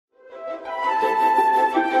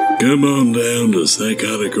Come on down to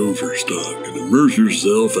Psychotic Overstock and immerse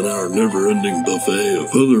yourself in our never-ending buffet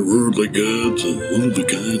of otherworldly goods and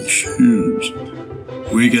one-of-a-kind shoes.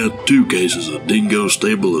 We got 2 cases of dingo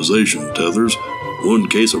stabilization tethers, 1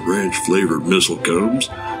 case of ranch-flavored missile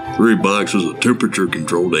combs, 3 boxes of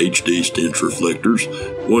temperature-controlled HD stench reflectors,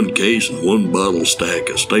 1 case and 1 bottle stack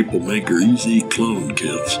of Staple Maker Easy clone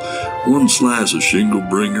kits, 1 slice of Shingle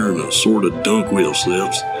Bringer and assorted dunk wheel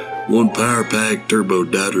sets, 1 Power Pack Turbo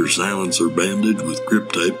Dodder silencer bandage with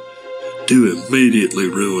grip tape, 2 immediately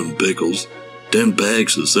ruined pickles, 10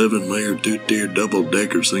 packs of 7-layer 2-tier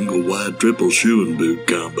double-decker single-wide triple shoe and boot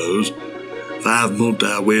combos, 5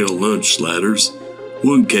 multi-wheel lunch sliders,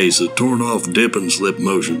 1 case of torn-off dip and slip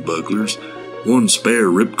motion bucklers, 1 spare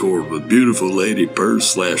ripcord with beautiful lady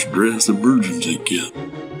purse/dress emergency kit,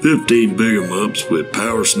 15 big 'em ups with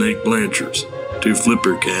power snake blanchers, 2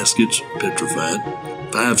 flipper caskets, petrified,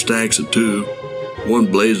 5 stacks of 2, 1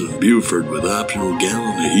 blazing Buford with optional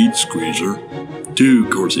gallon of heat squeezer, 2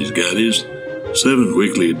 Corsi's Gatties, 7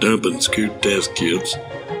 weekly dump and scoot test kits,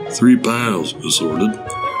 3 piles assorted,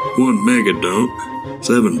 1 mega dunk,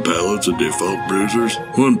 7 pallets of default bruisers,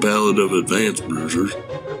 1 pallet of advanced bruisers,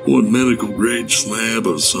 1 medical grade slab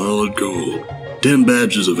of solid gold, 10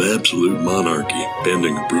 batches of absolute monarchy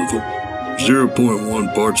pending approval,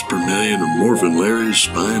 0.1 parts per million of Morphin Larry's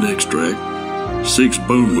spine extract, 6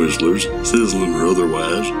 bone whistlers, sizzling or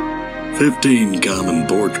otherwise, 15 common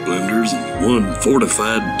porch blenders, and 1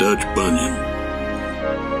 fortified Dutch bunion.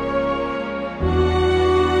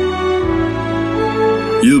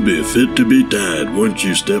 You'll be fit to be tied once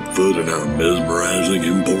you step foot in our mesmerizing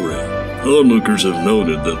Emporium. Onlookers have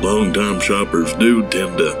noted that long-time shoppers do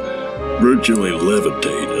tend to virtually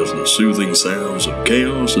levitate as the soothing sounds of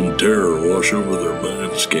chaos and terror wash over their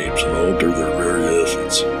mindscapes and alter their very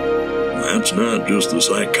essence. That's not just the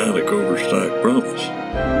Psychotic Overstock promise.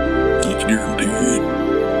 It's guaranteed.